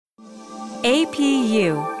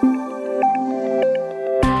APU.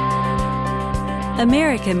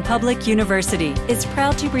 American Public University is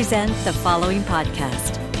proud to present the following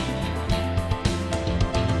podcast.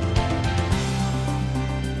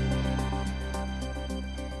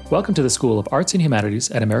 Welcome to the School of Arts and Humanities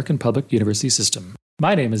at American Public University System.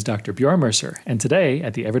 My name is Dr. Bjorn Mercer, and today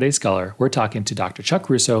at the Everyday Scholar, we're talking to Dr. Chuck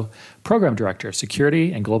Russo, Program Director of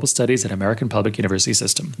Security and Global Studies at American Public University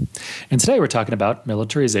System. And today we're talking about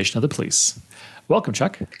militarization of the police. Welcome,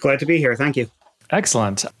 Chuck. Glad to be here. Thank you.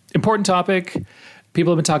 Excellent. Important topic.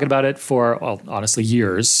 People have been talking about it for, well, honestly,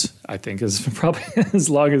 years, I think, is probably as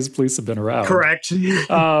long as police have been around. Correct.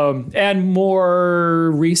 And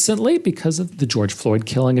more recently, because of the George Floyd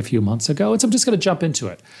killing a few months ago. And so I'm just going to jump into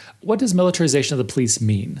it. What does militarization of the police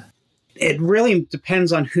mean? It really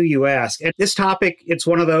depends on who you ask. At this topic, it's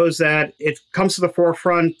one of those that it comes to the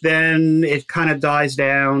forefront, then it kind of dies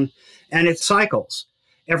down, and it cycles.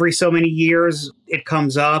 Every so many years, it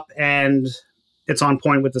comes up, and it's on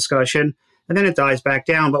point with discussion. And then it dies back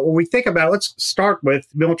down. But when we think about, let's start with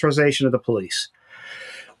militarization of the police.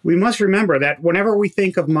 We must remember that whenever we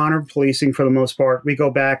think of modern policing, for the most part, we go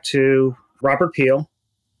back to Robert Peel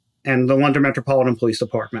and the London Metropolitan Police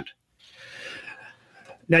Department.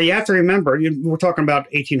 Now, you have to remember, we're talking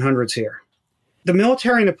about 1800s here. The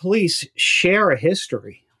military and the police share a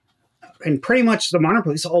history, and pretty much the modern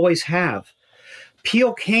police always have.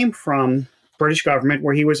 Peel came from British government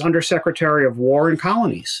where he was Undersecretary of War and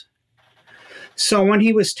Colonies. So when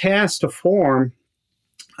he was tasked to form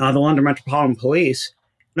the London Metropolitan Police,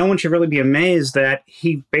 no one should really be amazed that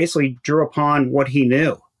he basically drew upon what he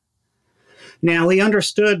knew. Now, he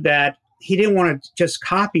understood that he didn't want to just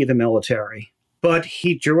copy the military, but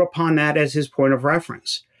he drew upon that as his point of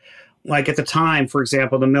reference. Like at the time, for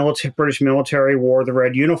example, the British military wore the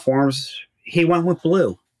red uniforms. He went with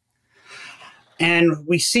blue. And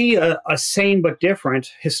we see a same but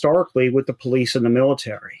different historically with the police and the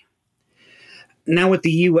military. Now, with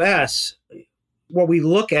the U.S., what we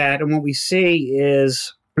look at and what we see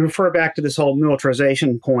is, refer back to this whole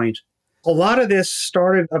militarization point, a lot of this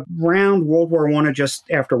started around World War I or just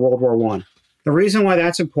after World War I. The reason why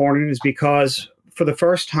that's important is because for the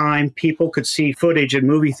first time, people could see footage in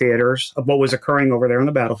movie theaters of what was occurring over there on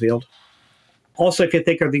the battlefield. Also, if you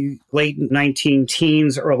think of the late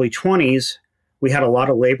 19-teens, early 20s, we had a lot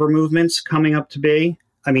of labor movements coming up to be.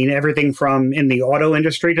 I mean, everything from in the auto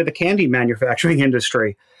industry to the candy manufacturing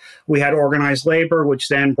industry. We had organized labor, which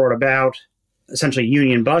then brought about essentially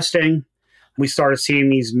union busting. We started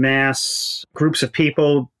seeing these mass groups of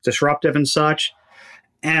people, disruptive and such.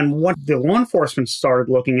 And what the law enforcement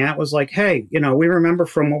started looking at was like, hey, we remember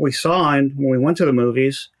from what we saw and when we went to the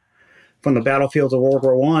movies, from the battlefields of World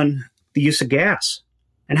War I, the use of gas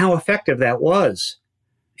and how effective that was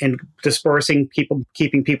in dispersing people,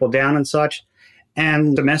 keeping people down and such.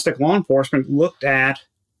 And domestic law enforcement looked at,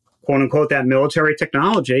 quote unquote, that military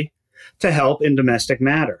technology to help in domestic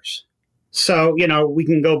matters. So, we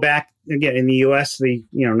can go back again in the U.S., the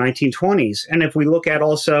 1920s. And if we look at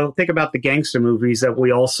also, think about the gangster movies that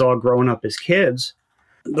we all saw growing up as kids,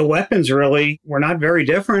 the weapons really were not very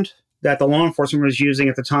different that the law enforcement was using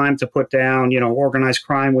at the time to put down, organized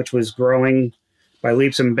crime, which was growing by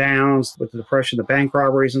leaps and bounds with the depression, the bank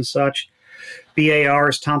robberies and such.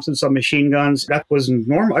 BARs, Thompson submachine guns, that was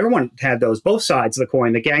normal. Everyone had those, both sides of the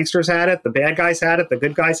coin. The gangsters had it, the bad guys had it, the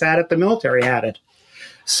good guys had it, the military had it.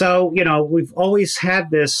 So, we've always had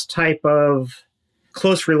this type of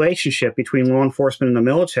close relationship between law enforcement and the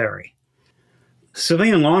military.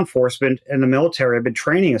 Civilian law enforcement and the military have been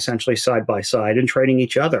training essentially side by side and training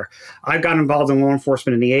each other. I got involved in law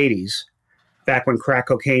enforcement in the 80s, back when crack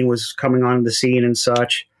cocaine was coming on the scene and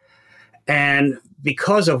such. And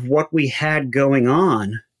because of what we had going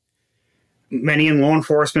on, many in law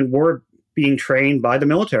enforcement were being trained by the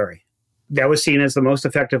military. That was seen as the most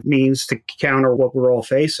effective means to counter what we're all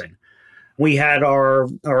facing. We had our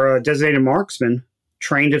designated marksmen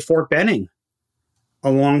trained at Fort Benning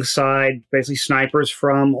alongside basically snipers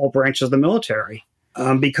from all branches of the military.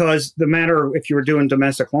 Because no matter if you were doing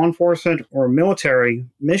domestic law enforcement or military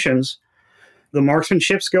missions, the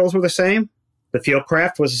marksmanship skills were the same. The field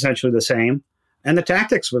craft was essentially the same, and the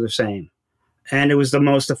tactics were the same. And it was the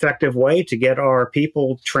most effective way to get our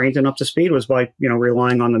people trained and up to speed was by,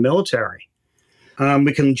 relying on the military.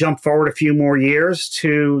 We can jump forward a few more years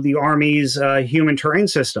to the Army's human terrain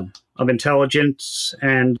system of intelligence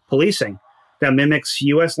and policing that mimics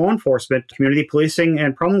U.S. law enforcement, community policing,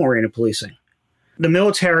 and problem-oriented policing. The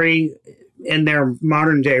military, in their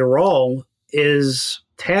modern-day role, is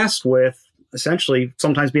tasked with essentially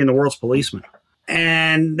sometimes being the world's policeman.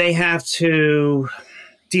 And they have to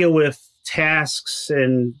deal with tasks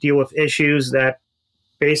and deal with issues that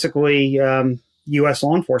basically U.S.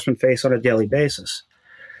 law enforcement face on a daily basis.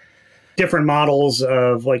 Different models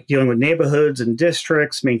of like dealing with neighborhoods and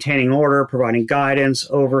districts, maintaining order, providing guidance,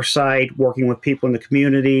 oversight, working with people in the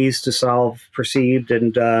communities to solve perceived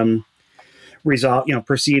and resolve,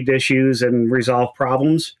 perceived issues and resolve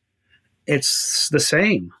problems. It's the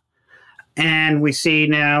same. And we see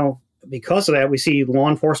now, because of that, we see law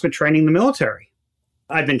enforcement training the military.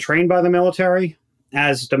 I've been trained by the military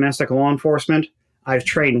as domestic law enforcement. I've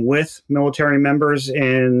trained with military members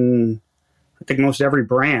in, I think, most every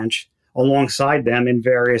branch alongside them in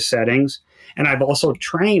various settings. And I've also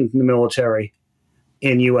trained the military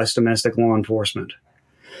in U.S. domestic law enforcement.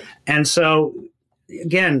 And so,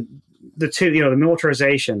 again, the two, the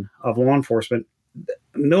militarization of law enforcement,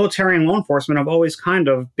 military and law enforcement have always kind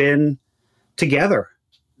of been together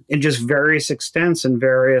in just various extents and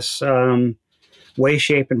various way,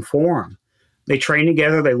 shape, and form. They train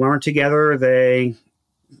together, they learn together, they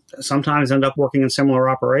sometimes end up working in similar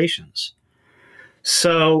operations.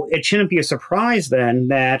 So it shouldn't be a surprise then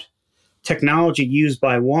that technology used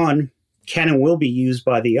by one can and will be used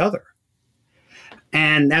by the other.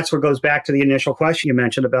 And that's what goes back to the initial question you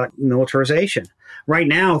mentioned about militarization. Right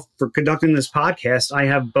now, for conducting this podcast, I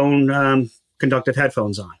have bone conductive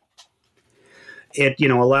headphones on. It,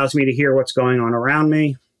 allows me to hear what's going on around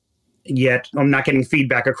me, yet I'm not getting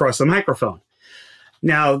feedback across the microphone.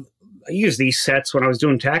 Now, I used these sets when I was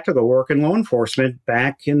doing tactical work in law enforcement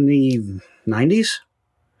back in the 90s.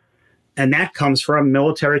 And that comes from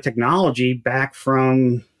military technology back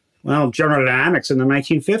from, General Dynamics in the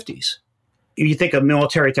 1950s. If you think of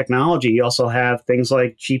military technology, you also have things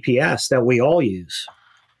like GPS that we all use.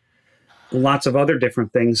 Lots of other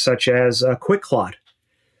different things, such as Quick Clot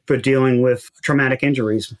for dealing with traumatic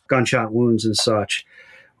injuries, gunshot wounds and such.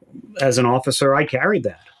 As an officer, I carried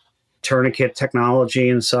that. Tourniquet technology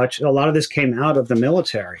and such. A lot of this came out of the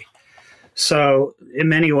military. So in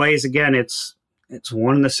many ways, again, it's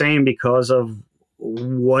one and the same because of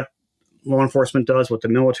what law enforcement does, what the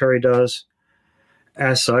military does.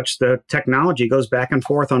 As such, the technology goes back and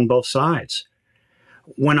forth on both sides.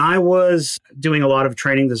 When I was doing a lot of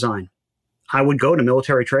training design, I would go to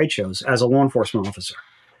military trade shows as a law enforcement officer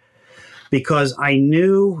because I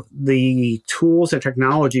knew the tools and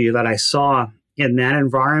technology that I saw in that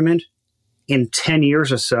environment in 10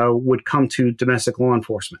 years or so would come to domestic law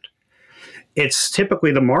enforcement. It's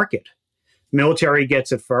typically the market. Military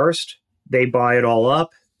gets it first. They buy it all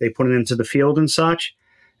up. They put it into the field and such.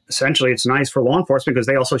 Essentially, it's nice for law enforcement because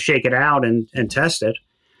they also shake it out and test it.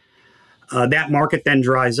 That market then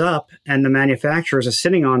dries up, and the manufacturers are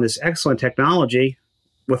sitting on this excellent technology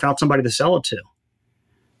without somebody to sell it to.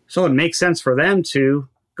 So it makes sense for them to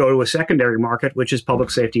go to a secondary market, which is public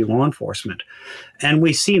safety law enforcement. And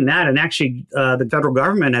we've seen that, and actually the federal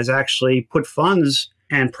government has actually put funds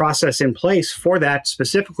and process in place for that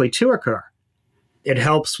specifically to occur. It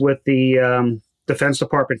helps with the Defense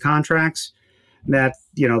Department contracts that,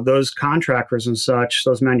 those contractors and such,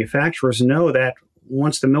 those manufacturers know that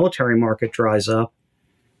once the military market dries up,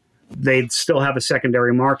 they still have a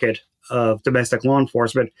secondary market of domestic law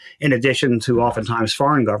enforcement, in addition to oftentimes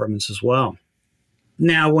foreign governments as well.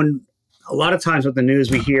 Now, when a lot of times with the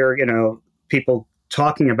news, we hear, people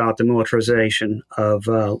talking about the militarization of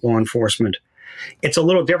law enforcement, it's a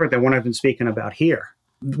little different than what I've been speaking about here.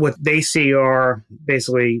 What they see are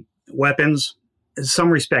basically weapons, in some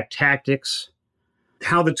respect, tactics,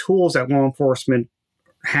 how the tools that law enforcement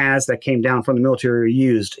has that came down from the military are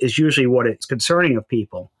used is usually what it's concerning of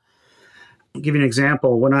people. I'll give you an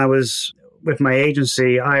example. When I was with my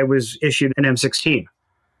agency, I was issued an M16.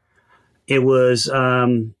 It was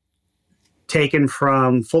taken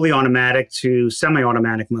from fully automatic to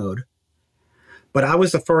semi-automatic mode. But I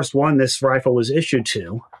was the first one this rifle was issued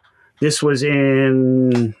to. This was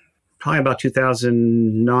in probably about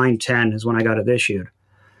 2009-10 is when I got it issued.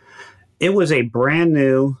 It was a brand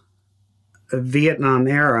new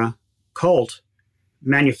Vietnam-era Colt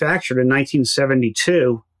manufactured in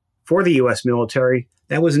 1972 for the U.S. military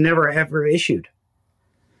that was never, ever issued.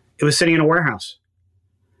 It was sitting in a warehouse.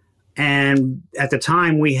 And at the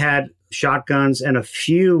time, we had shotguns and a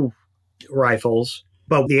few rifles,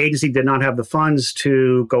 but the agency did not have the funds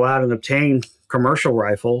to go out and obtain commercial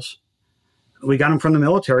rifles. We got them from the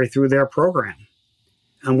military through their program.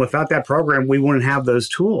 And without that program, we wouldn't have those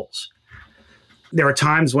tools. There are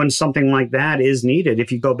times when something like that is needed.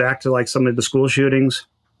 If you go back to like some of the school shootings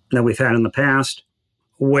that we've had in the past,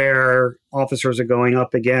 where officers are going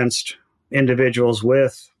up against individuals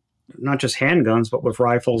with not just handguns, but with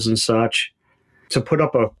rifles and such, to put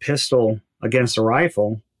up a pistol against a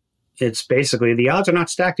rifle It's basically the odds are not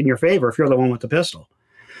stacked in your favor if you're the one with the pistol.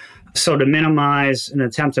 So to minimize, an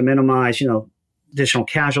attempt to minimize, additional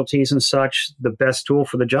casualties and such, the best tool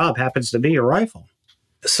for the job happens to be a rifle.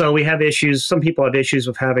 So we have issues. Some people have issues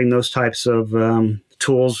with having those types of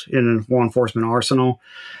tools in a law enforcement arsenal.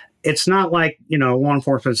 It's not like, law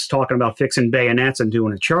enforcement's talking about fixing bayonets and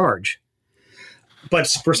doing a charge. But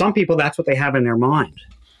for some people, that's what they have in their mind.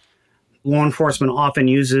 Law enforcement often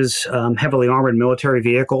uses heavily armored military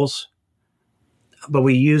vehicles, but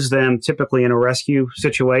we use them typically in a rescue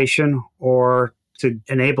situation or to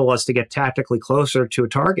enable us to get tactically closer to a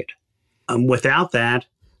target. Without that,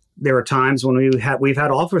 there are times when we've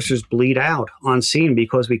had officers bleed out on scene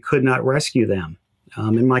because we could not rescue them.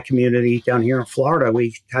 In my community down here in Florida,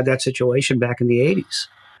 we had that situation back in the 80s.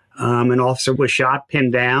 An officer was shot,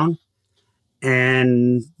 pinned down,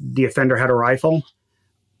 and the offender had a rifle.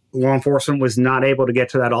 Law enforcement was not able to get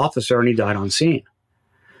to that officer, and he died on scene.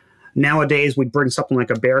 Nowadays, we'd bring something like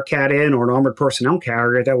a Bearcat in or an armored personnel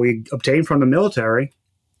carrier that we obtained from the military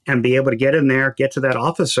and be able to get in there, get to that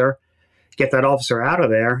officer, get that officer out of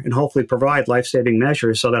there, and hopefully provide life-saving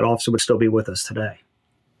measures so that officer would still be with us today.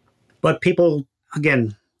 But people,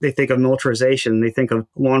 again, they think of militarization. They think of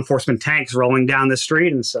law enforcement tanks rolling down the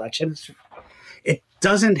street and such. And it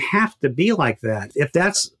doesn't have to be like that. If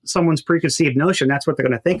that's someone's preconceived notion, that's what they're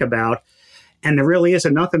going to think about. And there really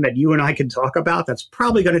isn't nothing that you and I can talk about that's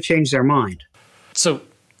probably going to change their mind. So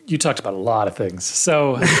you talked about a lot of things.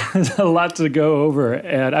 So there's a lot to go over.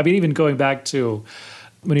 And I mean, even going back to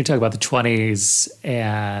when you talk about the 20s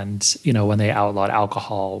and, when they outlawed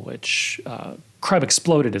alcohol, which crime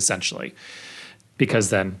exploded essentially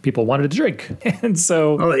because then people wanted to drink. And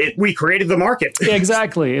so we created the market.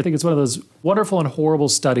 Exactly. I think it's one of those wonderful and horrible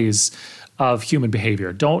studies of human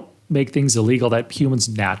behavior. Don't make things illegal that humans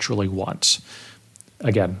naturally want.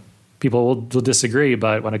 Again, people will disagree,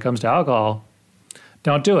 but when it comes to alcohol,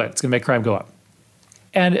 don't do it. It's going to make crime go up.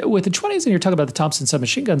 And with the 20s, and you're talking about the Thompson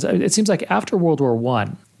submachine guns, it seems like after World War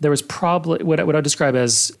I, there was probably what I would describe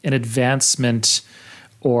as an advancement,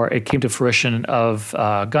 or it came to fruition of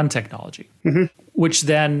gun technology, which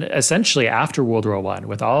then essentially after World War I,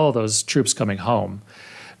 with all those troops coming home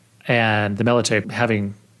and the military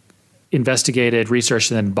having investigated,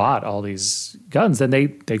 researched, and then bought all these guns, then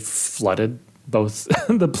they flooded both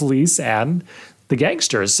the police and the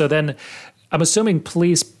gangsters. So then I'm assuming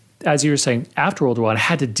police, as you were saying, after World War I,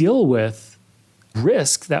 had to deal with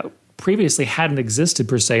risk that previously hadn't existed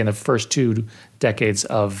per se in the first 2 decades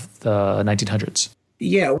of the 1900s.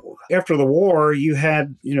 Yeah. After the war, you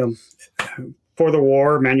had, for the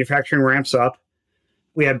war, manufacturing ramps up.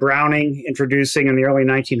 We had Browning introducing in the early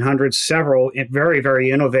 1900s several very,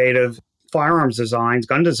 very innovative firearms designs,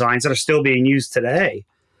 gun designs that are still being used today.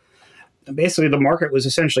 Basically, the market was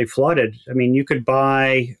essentially flooded. I mean, you could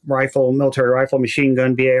buy military rifle, machine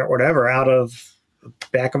gun, BA, or whatever out of the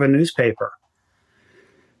back of a newspaper.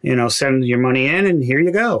 Send your money in and here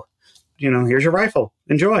you go. Here's your rifle.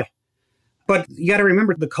 Enjoy. But you got to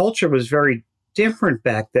remember the culture was very different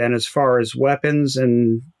back then as far as weapons,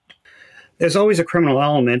 and there's always a criminal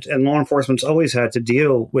element, and law enforcement's always had to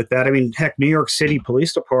deal with that. I mean, heck, New York City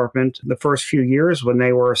Police Department, the first few years when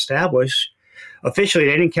they were established, officially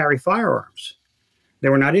they didn't carry firearms. They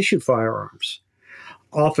were not issued firearms.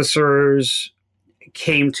 Officers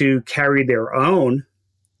came to carry their own,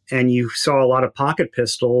 and you saw a lot of pocket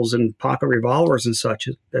pistols and pocket revolvers and such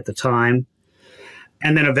at the time.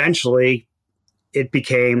 And then eventually it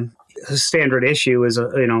became a standard issue as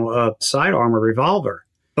a sidearm or revolver.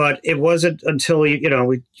 But it wasn't until,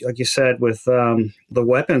 like you said, with the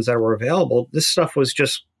weapons that were available, this stuff was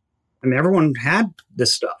just, everyone had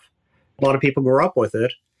this stuff. A lot of people grew up with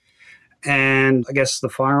it. And I guess the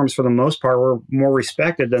firearms, for the most part, were more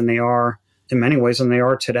respected than they are, in many ways, than they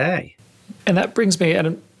are today. And that brings me, and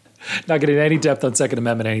I'm not getting any depth on Second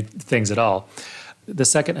Amendment, any things at all. The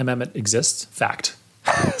Second Amendment exists, fact.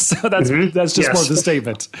 So that's just more of the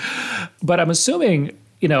statement. But I'm assuming,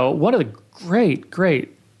 one of the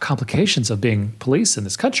great complications of being police in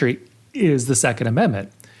this country is the Second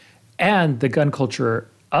Amendment and the gun culture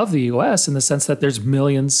of the U.S. in the sense that there's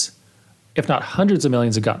millions, if not hundreds of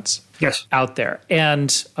millions of guns out there.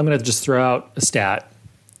 And I'm going to just throw out a stat.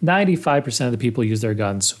 95% of the people use their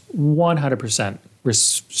guns 100%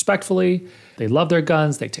 respectfully. They love their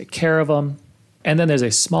guns. They take care of them. And then there's a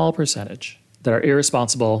small percentage that are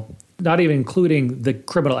irresponsible, not even including the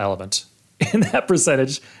criminal element in that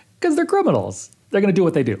percentage, because they're criminals. They're going to do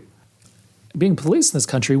what they do. Being police in this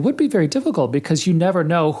country would be very difficult because you never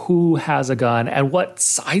know who has a gun and what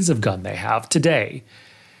size of gun they have today.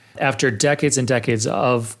 After decades and decades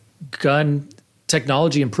of gun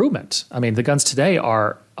technology improvement. I mean, the guns today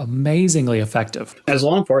are amazingly effective. As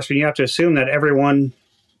law enforcement, you have to assume that everyone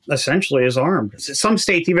essentially is armed. Some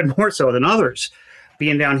states even more so than others.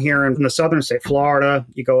 Being down here in the southern state, Florida,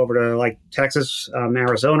 you go over to like Texas,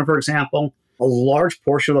 Arizona, for example, a large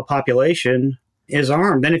portion of the population is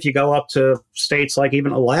armed. Then if you go up to states like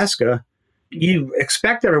even Alaska, you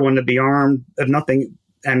expect everyone to be armed, if nothing,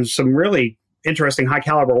 and some really interesting high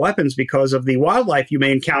caliber weapons because of the wildlife you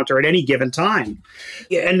may encounter at any given time.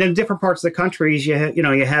 And in different parts of the countries, you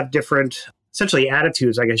have different, essentially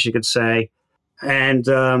attitudes, I guess you could say, and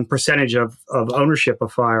percentage of ownership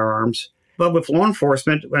of firearms. But with law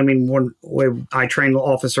enforcement, I mean, when I trained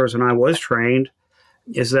officers and I was trained,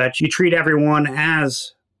 is that you treat everyone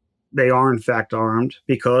as they are in fact armed,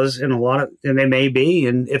 because and they may be,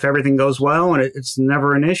 and if everything goes well, and it's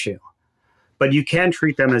never an issue. But you can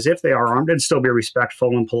treat them as if they are armed and still be respectful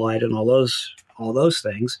and polite and all those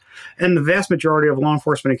things. And the vast majority of law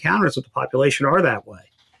enforcement encounters with the population are that way.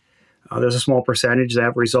 There's a small percentage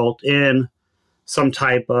that result in some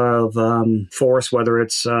type of force, whether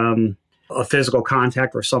it's a physical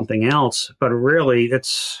contact or something else. But really,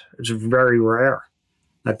 it's very rare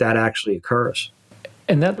that actually occurs.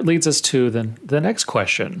 And that leads us to the next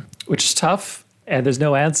question, which is tough and there's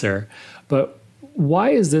no answer. But why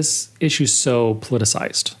is this issue so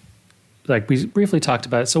politicized? Like we briefly talked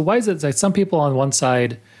about it. So why is it that some people on one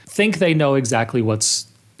side think they know exactly what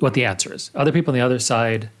the answer is? Other people on the other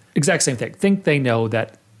side, exact same thing, think they know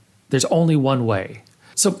that there's only one way.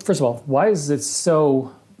 So first of all, why is it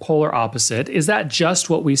so polar opposite? Is that just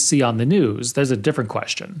what we see on the news? There's a different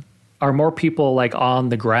question. Are more people like on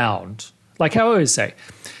the ground? Like I always say,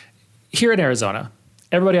 here in Arizona,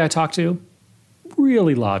 everybody I talk to,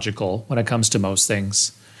 really logical when it comes to most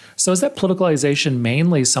things. So is that politicalization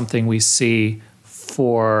mainly something we see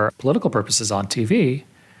for political purposes on TV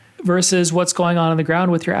versus what's going on the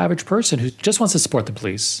ground with your average person who just wants to support the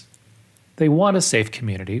police? They want a safe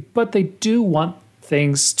community, but they do want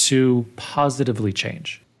things to positively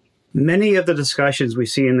change. Many of the discussions we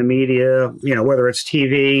see in the media, whether it's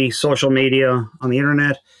TV, social media, on the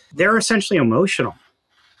internet, they're essentially emotional.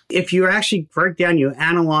 If you actually break down, you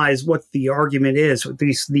analyze what the argument is,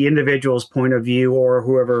 the individual's point of view or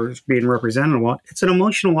whoever is being represented, it's an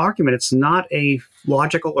emotional argument. It's not a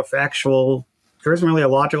logical or factual, there isn't really a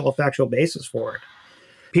logical or factual basis for it.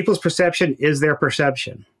 People's perception is their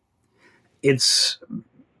perception. It's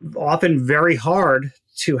often very hard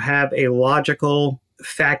to have a logical,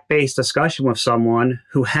 fact-based discussion with someone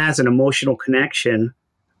who has an emotional connection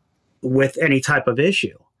with any type of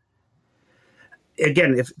issue.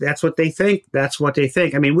 Again, if that's what they think, that's what they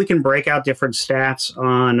think. I mean, we can break out different stats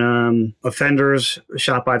on offenders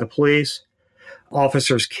shot by the police,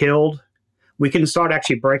 officers killed. We can start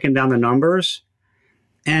actually breaking down the numbers,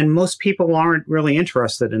 and most people aren't really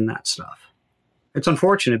interested in that stuff. It's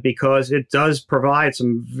unfortunate because it does provide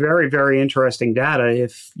some very, very interesting data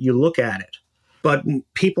if you look at it. But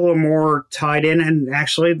people are more tied in, and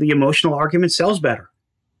actually the emotional argument sells better.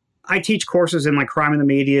 I teach courses in like crime in the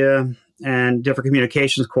media and different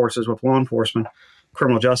communications courses with law enforcement,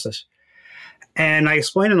 criminal justice. And I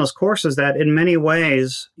explain in those courses that in many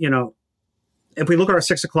ways, if we look at our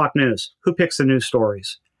 6 o'clock news, who picks the news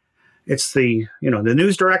stories? It's the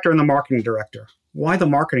news director and the marketing director. Why the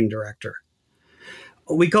marketing director?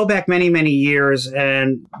 We go back many, many years,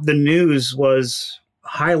 and the news was a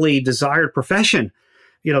highly desired profession.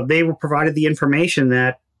 They were provided the information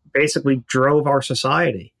that basically drove our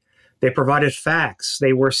society. They provided facts.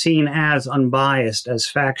 They were seen as unbiased, as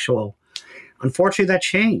factual. Unfortunately, that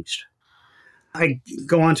changed. I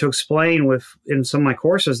go on to explain in some of my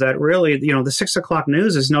courses that really, the 6 o'clock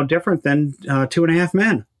news is no different than 2.5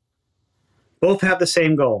 Men. Both have the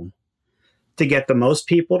same goal, to get the most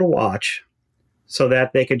people to watch so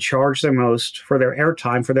that they can charge the most for their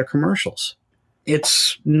airtime for their commercials.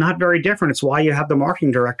 It's not very different. It's why you have the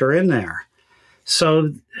marketing director in there.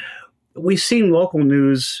 So we've seen local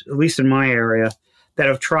news, at least in my area, that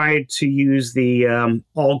have tried to use the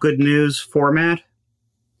all good news format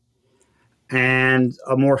and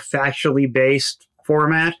a more factually based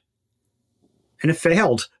format, and it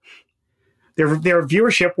failed. Their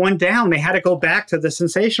viewership went down. They had to go back to the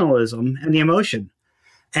sensationalism and the emotion.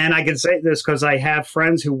 And I can say this because I have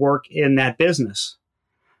friends who work in that business.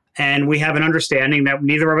 And we have an understanding that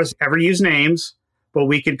neither of us ever use names, but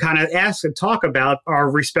we could kind of ask and talk about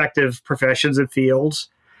our respective professions and fields.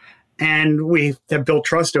 And we have built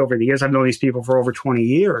trust over the years. I've known these people for over 20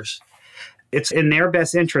 years. It's in their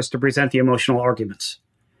best interest to present the emotional arguments.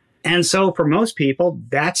 And so for most people,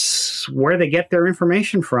 that's where they get their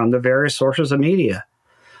information from, the various sources of media.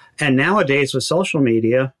 And nowadays with social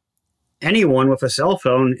media, anyone with a cell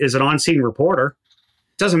phone is an on-scene reporter.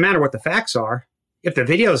 It doesn't matter what the facts are. If the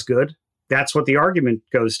video is good, that's what the argument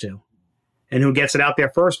goes to. And who gets it out there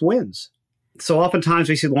first wins. So oftentimes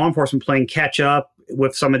we see law enforcement playing catch up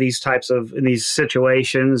with some of these in these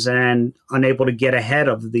situations and unable to get ahead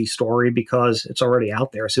of the story because it's already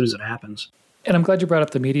out there as soon as it happens. And I'm glad you brought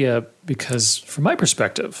up the media because from my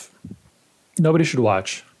perspective, nobody should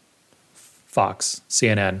watch Fox,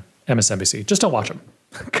 CNN, MSNBC. Just don't watch them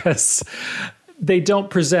because they don't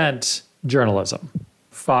present journalism.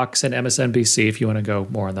 Fox and MSNBC, if you want to go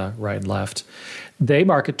more on the right and left, they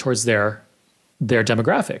market towards their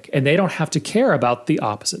demographic, and they don't have to care about the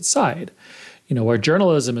opposite side. Where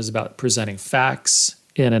journalism is about presenting facts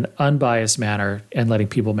in an unbiased manner and letting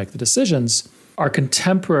people make the decisions, our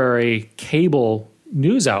contemporary cable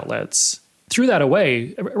news outlets threw that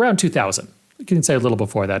away around 2000. You can say a little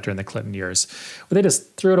before that during the Clinton years, where they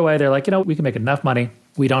just threw it away. They're like, we can make enough money.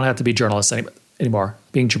 We don't have to be journalists anymore,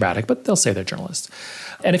 being dramatic, but they'll say they're journalists.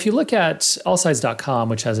 And if you look at allsides.com,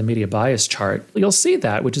 which has a media bias chart, you'll see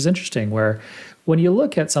that, which is interesting, where when you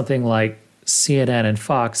look at something like CNN and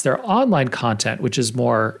Fox, their online content, which is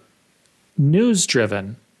more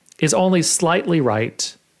news-driven, is only slightly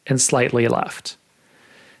right and slightly left.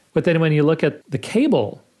 But then when you look at the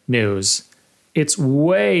cable news, it's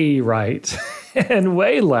way right and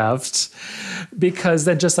way left, because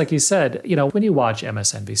then just like you said, when you watch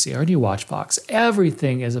MSNBC or when you watch Fox,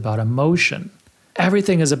 everything is about emotion.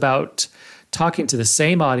 Everything is about talking to the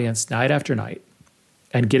same audience night after night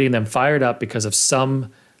and getting them fired up because of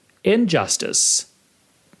some injustice.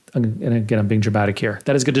 And again, I'm being dramatic here.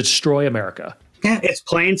 That is going to destroy America. Yeah, it's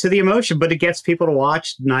playing to the emotion, but it gets people to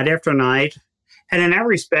watch night after night. And in that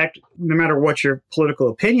respect, no matter what your political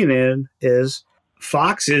opinion is,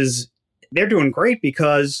 Fox they're doing great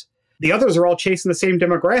because the others are all chasing the same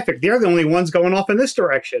demographic. They're the only ones going off in this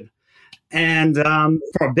direction. And from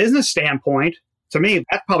a business standpoint, to me,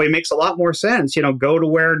 that probably makes a lot more sense. Go to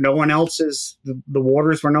where no one else is, the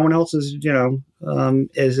waters where no one else is,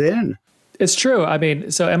 is in. It's true. I mean,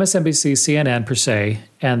 so MSNBC, CNN per se,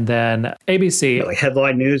 and then ABC. Like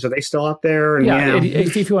headline news, are they still out there? And,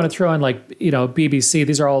 if you want to throw in BBC,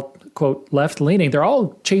 these are all, quote, left-leaning. They're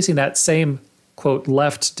all chasing that same, quote,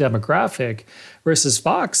 left demographic versus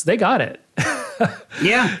Fox. They got it.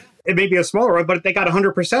 Yeah. It may be a smaller one, but they got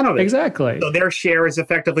 100% of it. Exactly. So their share is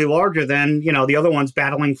effectively larger than, the other ones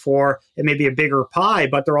battling for it may be a bigger pie,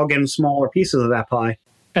 but they're all getting smaller pieces of that pie.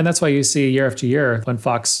 And that's why you see year after year when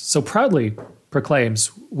Fox so proudly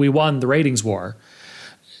proclaims we won the ratings war.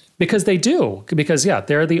 Because they do. Because,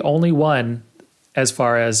 they're the only one as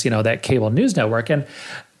far as, that cable news network. And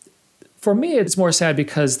for me, it's more sad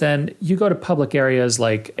because then you go to public areas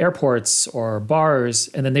like airports or bars,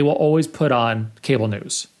 and then they will always put on cable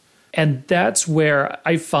news. And that's where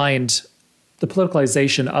I find the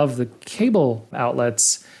politicalization of the cable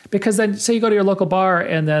outlets, because then say you go to your local bar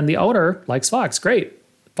and then the owner likes Fox. Great.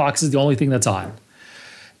 Fox is the only thing that's on.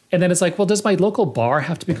 And then it's like, well, does my local bar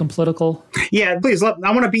have to become political? Yeah, please. I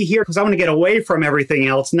want to be here because I want to get away from everything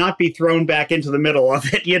else, not be thrown back into the middle of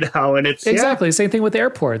it, And it's exactly same thing with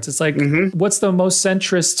airports. It's like, what's the most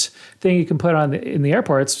centrist thing you can put on in the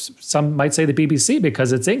airports? Some might say the BBC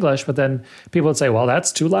because it's English, but then people would say, well,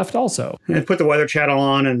 that's too left also. And put the Weather Channel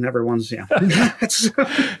on, and everyone's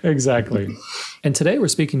Exactly. And today we're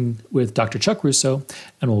speaking with Dr. Chuck Russo,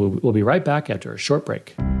 and we'll be right back after a short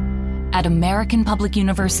break. At American Public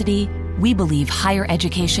University, we believe higher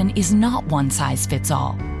education is not one size fits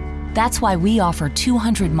all. That's why we offer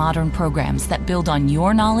 200 modern programs that build on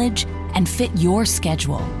your knowledge and fit your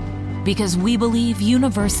schedule. Because we believe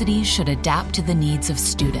universities should adapt to the needs of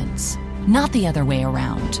students, not the other way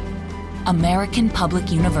around. American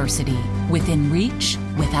Public University, within reach,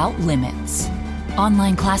 without limits.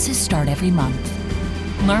 Online classes start every month.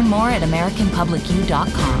 Learn more at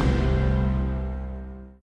americanpublicu.com.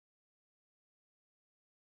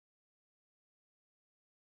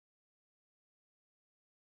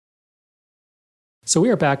 So we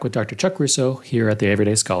are back with Dr. Chuck Russo here at the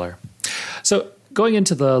Everyday Scholar. So going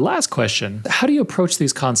into the last question, how do you approach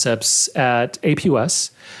these concepts at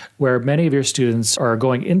APUS, where many of your students are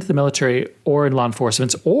going into the military or in law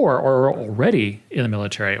enforcement, or are already in the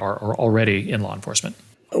military or already in law enforcement?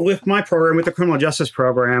 With my program, with the criminal justice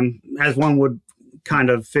program, as one would kind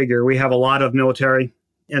of figure, we have a lot of military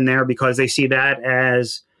in there because they see that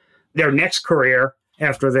as their next career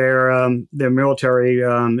after their military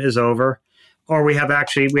is over. Or we have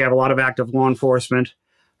a lot of active law enforcement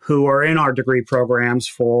who are in our degree programs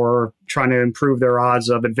for trying to improve their odds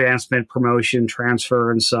of advancement, promotion,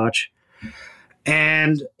 transfer, and such.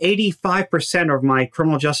 And 85% of my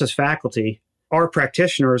criminal justice faculty are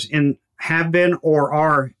practitioners in have been or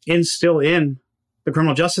are still in the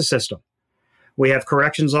criminal justice system. We have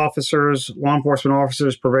corrections officers, law enforcement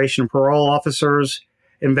officers, probation and parole officers,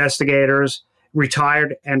 investigators,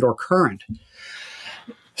 retired and or current.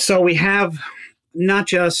 So we have not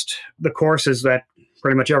just the courses that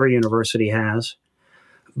pretty much every university has,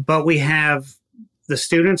 but we have the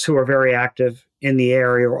students who are very active in the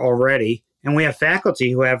area already, and we have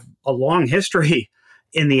faculty who have a long history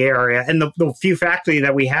in the area. And the few faculty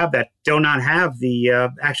that we have that do not have the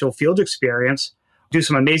actual field experience do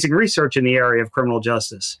some amazing research in the area of criminal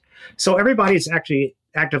justice. So everybody's actually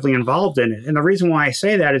actively involved in it. And the reason why I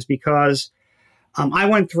say that is because I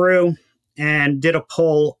went through and did a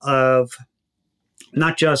poll of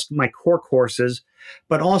not just my core courses,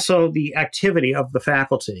 but also the activity of the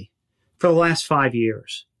faculty for the last 5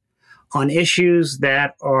 years on issues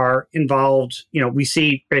that are involved, we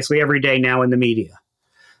see basically every day now in the media.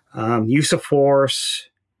 Use of force,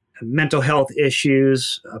 mental health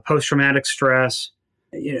issues, post-traumatic stress,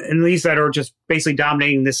 and these that are just basically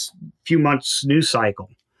dominating this few months news cycle.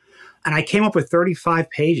 And I came up with 35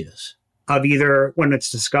 pages of either when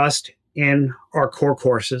it's discussed in our core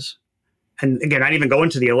courses. And again, I didn't even go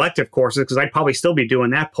into the elective courses because I'd probably still be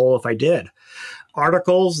doing that poll if I did.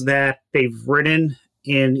 Articles that they've written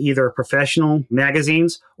in either professional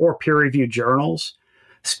magazines or peer-reviewed journals,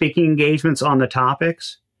 speaking engagements on the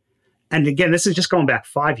topics. And again, this is just going back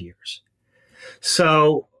 5 years.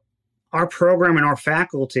 So our program and our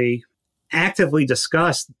faculty actively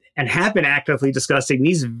discussed and have been actively discussing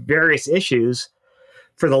these various issues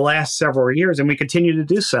for the last several years, and we continue to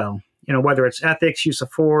do so. Whether it's ethics, use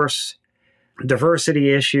of force,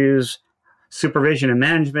 diversity issues, supervision and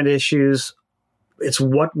management issues, it's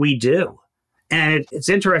what we do. And it's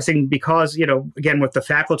interesting because, again, with the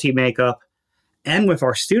faculty makeup and with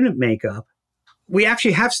our student makeup, we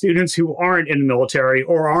actually have students who aren't in the military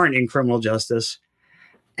or aren't in criminal justice.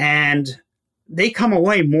 And they come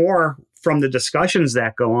away more from the discussions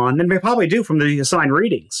that go on than they probably do from the assigned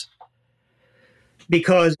readings.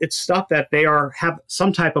 Because it's stuff that they have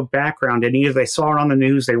some type of background in. Either they saw it on the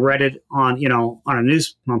news, they read it on a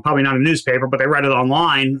news, well, probably not a newspaper, but they read it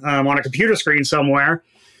online on a computer screen somewhere.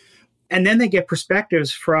 And then they get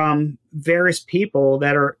perspectives from various people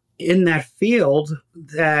that are in that field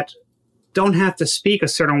that don't have to speak a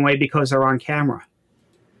certain way because they're on camera.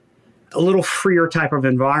 A little freer type of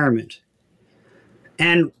environment.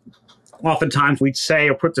 And oftentimes we'd say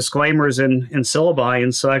or put disclaimers in syllabi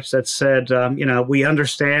and such that said, we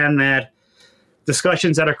understand that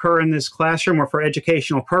discussions that occur in this classroom are for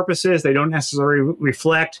educational purposes. They don't necessarily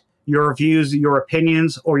reflect your views, your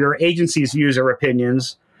opinions, or your agency's views or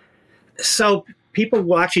opinions. So people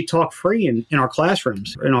will actually talk free in our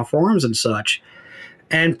classrooms, in our forums and such.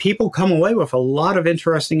 And people come away with a lot of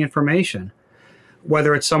interesting information,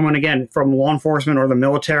 whether it's someone, again, from law enforcement or the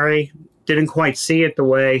military, didn't quite see it the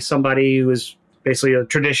way somebody who was basically a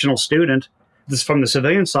traditional student, this from the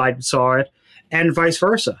civilian side, saw it, and vice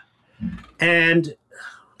versa. And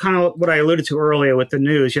kind of what I alluded to earlier with the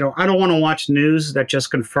news, I don't want to watch news that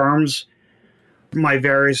just confirms my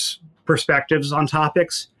various perspectives on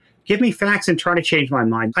topics. Give me facts and try to change my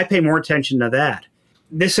mind. I pay more attention to that.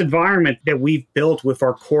 This environment that we've built with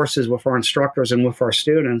our courses, with our instructors, and with our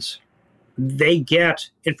students, they get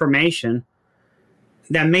information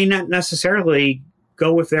that may not necessarily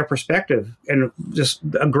go with their perspective and just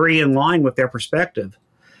agree in line with their perspective.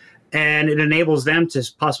 And it enables them to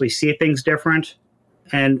possibly see things different.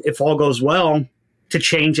 And if all goes well, to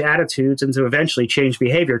change attitudes and to eventually change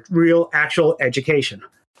behavior, real, actual education.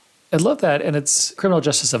 I love that. And it's criminal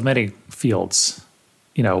justice of many fields.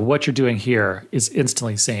 What you're doing here is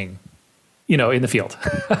instantly saying, in the field.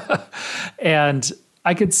 And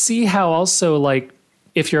I could see how also,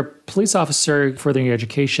 if you're a police officer furthering your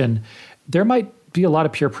education, there might be a lot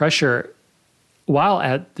of peer pressure while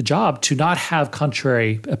at the job to not have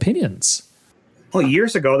contrary opinions. Well,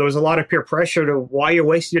 years ago, there was a lot of peer pressure to why you're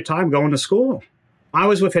wasting your time going to school. I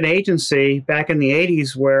was with an agency back in the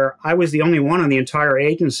 80s where I was the only one in the entire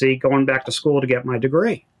agency going back to school to get my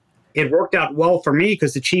degree. It worked out well for me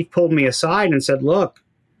because the chief pulled me aside and said, look,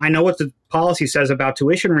 I know what the policy says about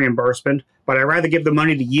tuition reimbursement, but I'd rather give the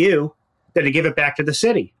money to you than to give it back to the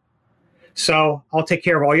city. So I'll take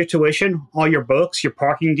care of all your tuition, all your books, your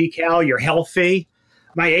parking decal, your health fee.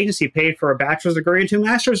 My agency paid for a bachelor's degree and 2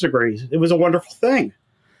 master's degrees. It was a wonderful thing.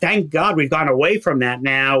 Thank God we've gone away from that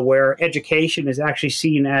now, where education is actually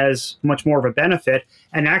seen as much more of a benefit.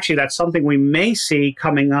 And actually, that's something we may see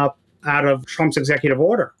coming up out of Trump's executive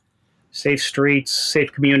order. Safe streets,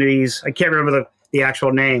 safe communities. I can't remember the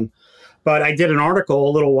actual name. But I did an article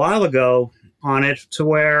a little while ago on it to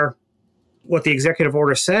where what the executive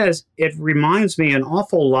order says, it reminds me an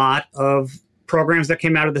awful lot of programs that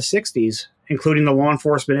came out of the 60s, including the law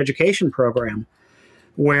enforcement education program,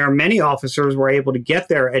 where many officers were able to get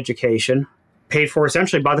their education paid for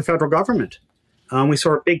essentially by the federal government. We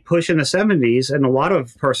saw a big push in the 70s, and a lot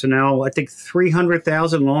of personnel, I think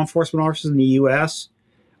 300,000 law enforcement officers in the U.S.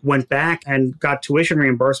 went back and got tuition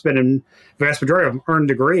reimbursement, and the vast majority of them earned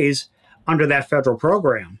degrees under that federal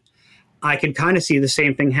program. I can kind of see the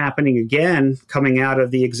same thing happening again coming out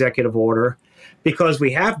of the executive order, because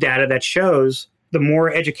we have data that shows the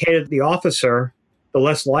more educated the officer, the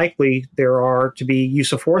less likely there are to be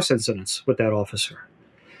use of force incidents with that officer.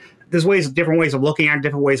 There's different ways of looking at it,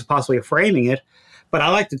 different ways of possibly framing it. But I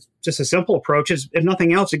like just a simple approach is, if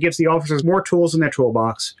nothing else, it gives the officers more tools in their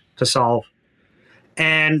toolbox to solve.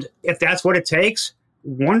 And if that's what it takes,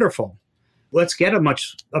 wonderful. Let's get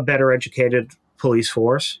a better educated police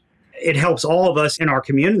force. It helps all of us in our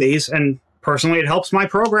communities. And personally, it helps my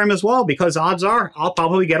program as well, because odds are I'll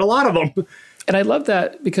probably get a lot of them. And I love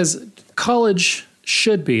that, because college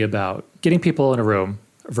should be about getting people in a room,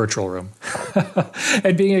 a virtual room,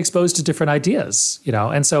 and being exposed to different ideas,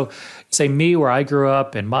 And so, say me, where I grew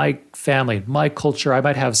up, and my family, my culture, I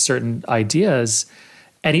might have certain ideas,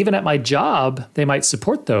 and even at my job, they might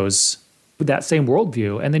support those with that same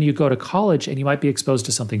worldview. And then you go to college, and you might be exposed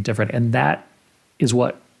to something different, and that is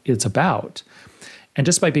what it's about. And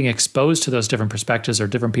just by being exposed to those different perspectives or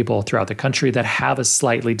different people throughout the country that have a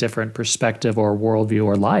slightly different perspective or worldview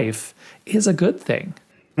or life is a good thing.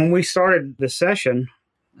 When we started this session,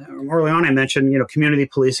 early on I mentioned, community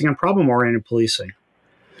policing and problem-oriented policing.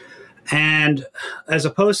 And as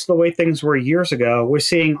opposed to the way things were years ago, we're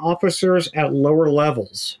seeing officers at lower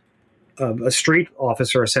levels, a street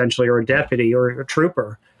officer essentially, or a deputy or a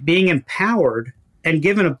trooper, being empowered and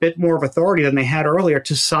given a bit more of authority than they had earlier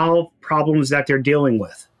to solve problems that they're dealing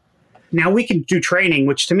with. Now, we can do training,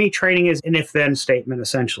 which to me, training is an if-then statement,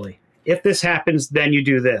 essentially. If this happens, then you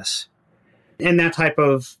do this. And that type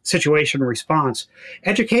of situation response.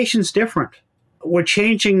 Education's different. We're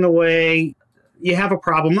changing the way you have a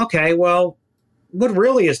problem. Okay, well, what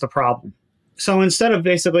really is the problem? So instead of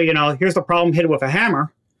basically, here's the problem, hit it with a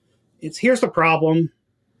hammer, it's here's the problem,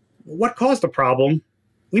 what caused the problem?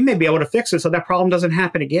 We may be able to fix it so that problem doesn't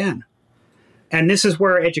happen again. And this is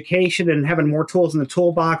where education and having more tools in the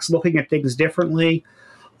toolbox, looking at things differently,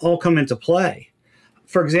 all come into play.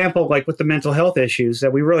 For example, like with the mental health issues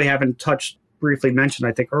that we really haven't briefly mentioned,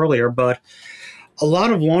 I think, earlier, but a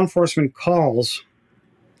lot of law enforcement calls,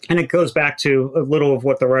 and it goes back to a little of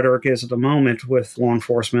what the rhetoric is at the moment with law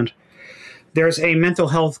enforcement, there's a mental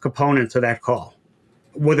health component to that call.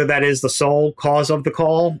 Whether that is the sole cause of the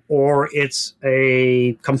call, or it's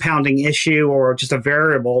a compounding issue, or just a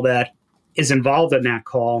variable that is involved in that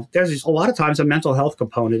call, there's a lot of times a mental health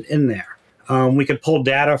component in there. We could pull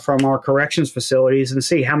data from our corrections facilities and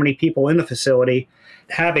see how many people in the facility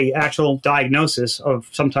have an actual diagnosis of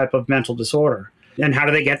some type of mental disorder. And how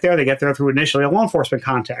do they get there? They get there through initially a law enforcement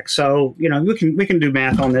contact. So, we can do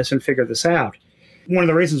math on this and figure this out. One of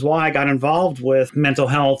the reasons why I got involved with mental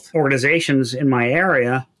health organizations in my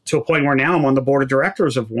area, to a point where now I'm on the board of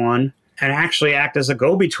directors of one, and actually act as a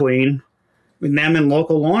go-between with them and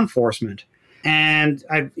local law enforcement. And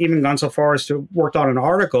I've even gone so far as to worked on an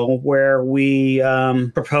article where we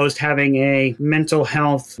proposed having a mental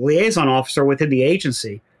health liaison officer within the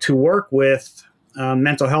agency to work with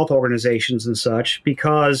mental health organizations and such,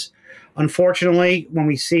 because unfortunately, when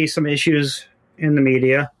we see some issues in the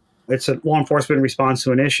media, it's a law enforcement response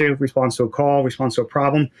to an issue, response to a call, response to a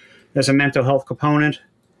problem. There's a mental health component,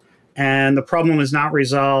 and the problem is not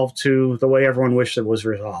resolved to the way everyone wished it was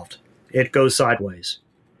resolved. It goes sideways,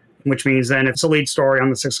 which means then it's a lead story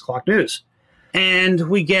on the 6 o'clock news. And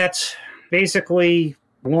we get, basically,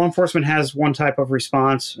 law enforcement has one type of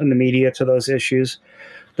response in the media to those issues.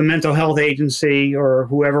 The mental health agency or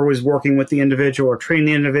whoever was working with the individual or treating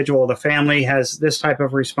the individual or the family has this type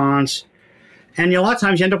of response. And a lot of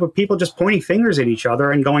times you end up with people just pointing fingers at each other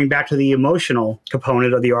and going back to the emotional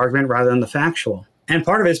component of the argument rather than the factual. And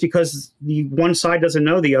part of it is because the one side doesn't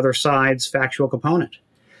know the other side's factual component.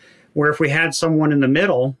 Where if we had someone in the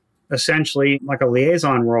middle, essentially like a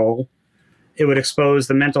liaison role, it would expose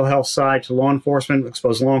the mental health side to law enforcement,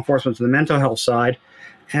 expose law enforcement to the mental health side,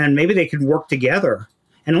 and maybe they could work together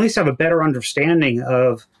and at least have a better understanding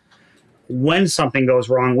of when something goes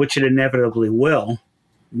wrong, which it inevitably will.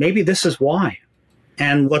 Maybe this is why.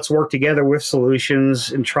 And let's work together with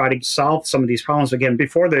solutions and try to solve some of these problems, again,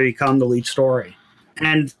 before they become the lead story.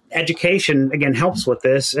 And education, again, helps with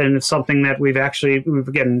this. And it's something that we've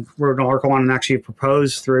again, wrote an article on and actually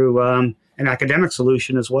proposed through an academic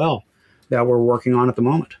solution as well that we're working on at the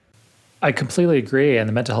moment. I completely agree. And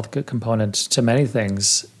the mental health component to many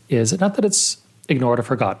things is not that it's ignored or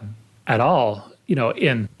forgotten at all,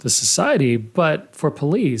 in the society, but for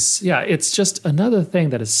police, it's just another thing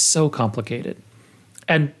that is so complicated.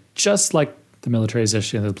 And just like the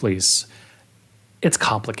militarization of the police, it's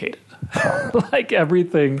complicated. Like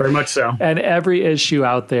everything. Very much so. And every issue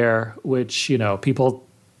out there, which, people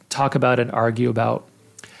talk about and argue about,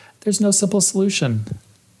 there's no simple solution.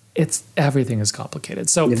 Everything is complicated.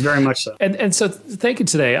 So it's very much so. And so thank you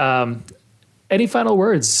today. Any final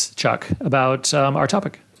words, Chuck, about our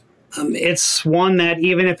topic? It's one that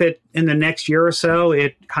even if in the next year or so,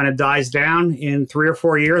 it kind of dies down, in 3 or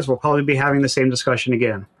 4 years, we'll probably be having the same discussion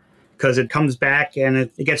again, because it comes back and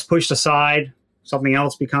it gets pushed aside. Something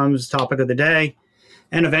else becomes topic of the day.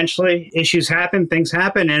 And eventually issues happen, things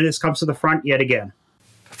happen, and it comes to the front yet again.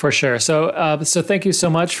 For sure. So thank you so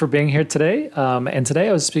much for being here today. And today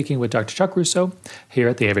I was speaking with Dr. Chuck Russo here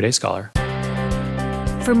at the Everyday Scholar.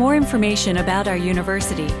 For more information about our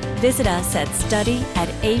university, visit us at study@apu.com.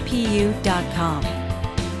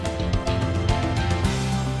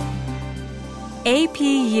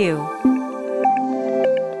 APU,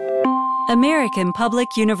 American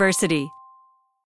Public University.